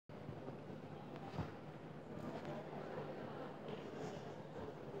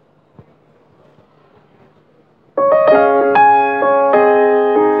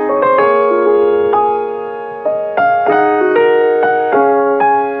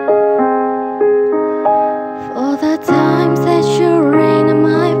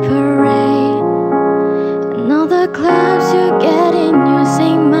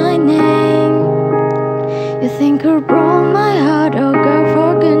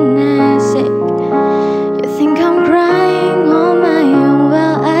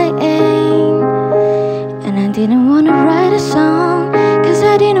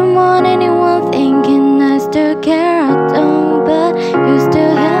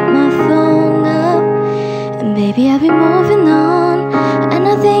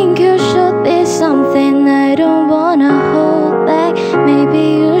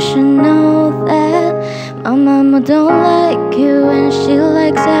she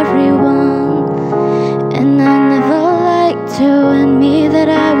likes everyone. And I never liked to admit that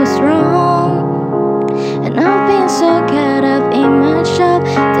I was wrong. And I've been so caught up in my job,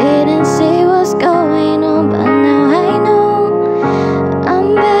 didn't see what's going on, but now I know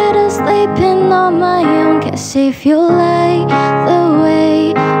I'm better sleeping on my own. 'Cause if you like the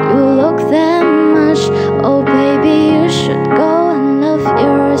way you look that much, oh baby, you should go and love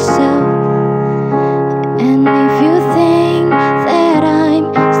yourself. And if you think that I'm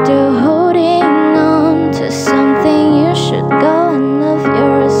still holding on to something, you should go and love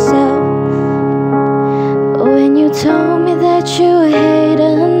yourself. But when you told me that you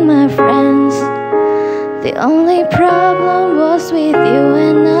hated my friends, the only problem was with you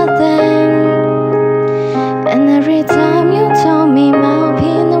and not them. And every time you told me my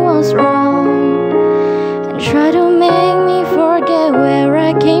opinion was wrong and tried to make me forget where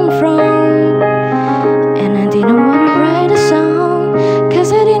I came from. And I didn't want to write a song, 'cause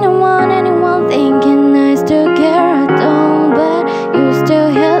I didn't want anyone thinking I still care. I don't, but you still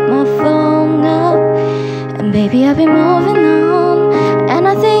held my phone up. And baby, I've been moving on, and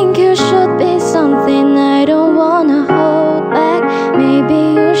I think you should be something I don't wanna hold back. Maybe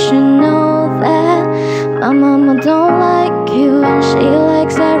you should know that my mama don't like you and she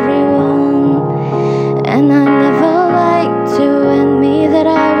likes everyone. And I never liked to admit that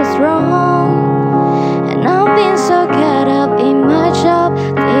I was wrong. And I've been so caught up in my job,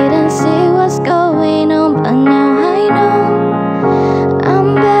 didn't see what's going on, but now I know I'm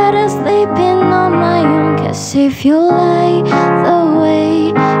better sleeping on my own. 'Cause if you like